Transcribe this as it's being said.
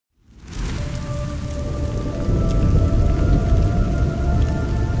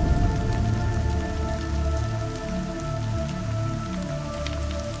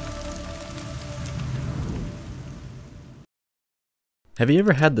Have you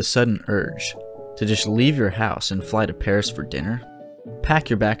ever had the sudden urge to just leave your house and fly to Paris for dinner? Pack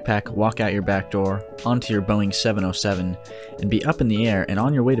your backpack, walk out your back door, onto your Boeing 707, and be up in the air and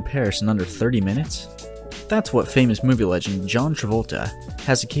on your way to Paris in under 30 minutes? That's what famous movie legend John Travolta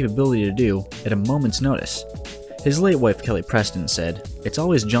has the capability to do at a moment's notice. His late wife Kelly Preston said, "It's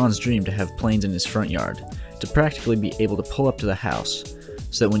always John's dream to have planes in his front yard, to practically be able to pull up to the house,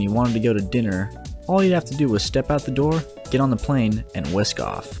 so that when you wanted to go to dinner, all you'd have to do was step out the door, get on the plane, and whisk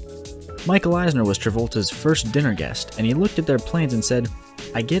off." Michael Eisner was Travolta's first dinner guest, and he looked at their planes and said,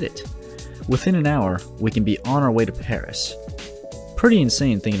 "I get it. Within an hour, we can be on our way to Paris." Pretty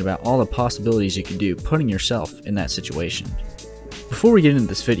insane thinking about all the possibilities you could do putting yourself in that situation. Before we get into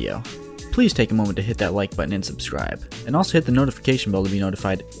this video, please take a moment to hit that like button and subscribe, and also hit the notification bell to be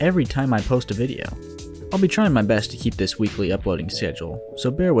notified every time I post a video. I'll be trying my best to keep this weekly uploading schedule,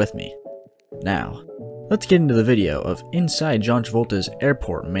 so bear with me. Now, let's get into the video of inside John Travolta's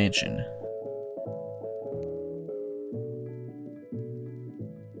airport mansion.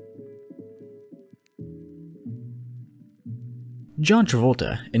 John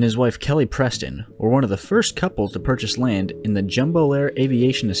Travolta and his wife Kelly Preston were one of the first couples to purchase land in the Jumbo Air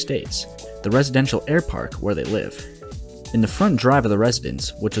Aviation Estates, the residential air park where they live. In the front drive of the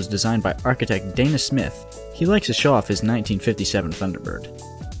residence, which was designed by architect Dana Smith, he likes to show off his 1957 Thunderbird.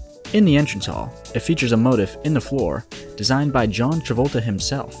 In the entrance hall, it features a motif in the floor designed by John Travolta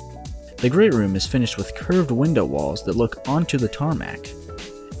himself. The great room is finished with curved window walls that look onto the tarmac.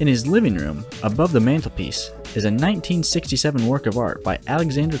 In his living room, above the mantelpiece, is a 1967 work of art by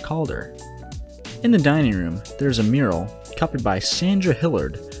Alexander Calder. In the dining room, there is a mural copied by Sandra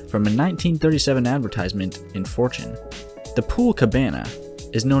Hillard from a 1937 advertisement in Fortune. The pool cabana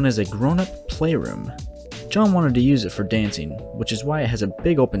is known as a grown-up playroom. John wanted to use it for dancing, which is why it has a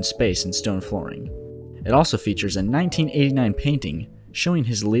big open space and stone flooring. It also features a 1989 painting showing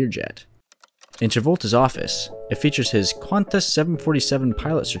his Learjet. In Travolta's office, it features his Qantas 747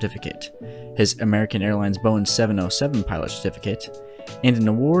 pilot certificate, his American Airlines Boeing 707 pilot certificate, and an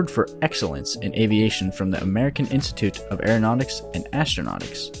award for excellence in aviation from the American Institute of Aeronautics and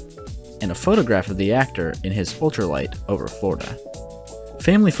Astronautics, and a photograph of the actor in his ultralight over Florida.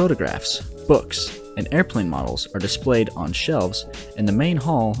 Family photographs, books, and airplane models are displayed on shelves in the main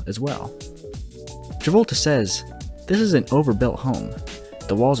hall as well. Travolta says, "This is an overbuilt home.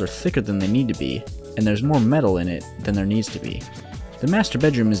 The walls are thicker than they need to be, and there's more metal in it than there needs to be." The master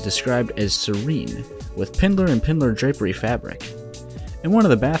bedroom is described as serene, with Pindler and Pindler drapery fabric. In one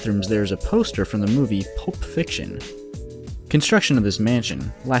of the bathrooms there is a poster from the movie Pulp Fiction. Construction of this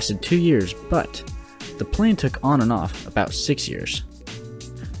mansion lasted 2 years, but the plan took on and off about 6 years.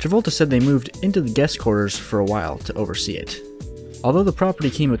 Travolta said they moved into the guest quarters for a while to oversee it. Although the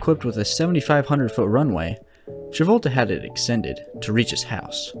property came equipped with a 7,500-foot runway, Travolta had it extended to reach his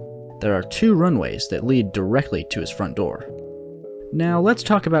house. There are 2 runways that lead directly to his front door. Now let's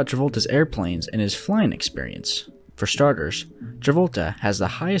talk about Travolta's airplanes and his flying experience. For starters, Travolta has the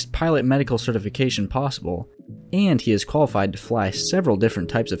highest pilot medical certification possible, and he is qualified to fly several different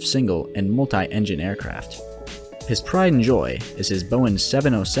types of single and multi-engine aircraft. His pride and joy is his Boeing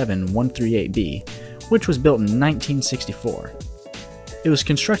 707-138B, which was built in 1964. It was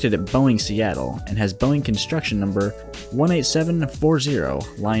constructed at Boeing Seattle and has Boeing construction number 18740,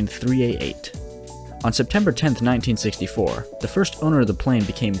 line 388. On September 10, 1964, the first owner of the plane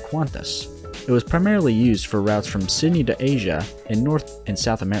became Qantas. It was primarily used for routes from Sydney to Asia and North and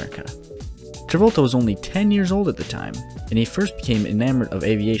South America. Travolta was only 10 years old at the time, and he first became enamored of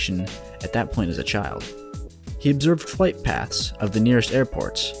aviation at that point as a child. He observed flight paths of the nearest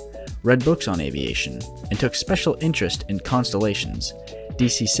airports, read books on aviation, and took special interest in constellations,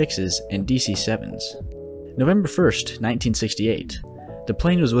 DC-6s and DC-7s. November 1st, 1968, the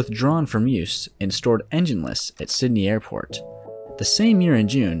plane was withdrawn from use and stored engineless at Sydney Airport. The same year in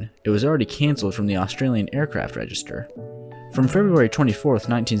June, it was already cancelled from the Australian Aircraft Register. From February 24th,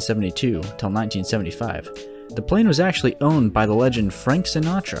 1972 till 1975, the plane was actually owned by the legend Frank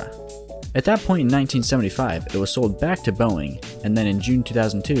Sinatra. At that point in 1975, it was sold back to Boeing, and then in June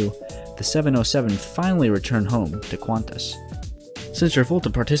 2002, the 707 finally returned home to Qantas. Since Travolta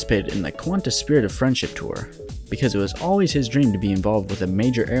participated in the Qantas Spirit of Friendship tour, because it was always his dream to be involved with a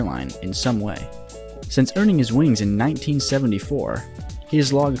major airline in some way. Since earning his wings in 1974, he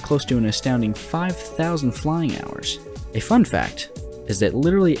has logged close to an astounding 5,000 flying hours. A fun fact is that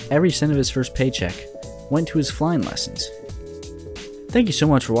literally every cent of his first paycheck went to his flying lessons. Thank you so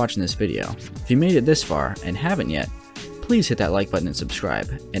much for watching this video. If you made it this far and haven't yet, please hit that like button and subscribe,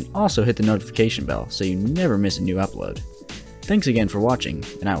 and also hit the notification bell so you never miss a new upload. Thanks again for watching,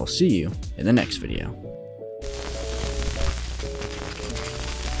 and I will see you in the next video.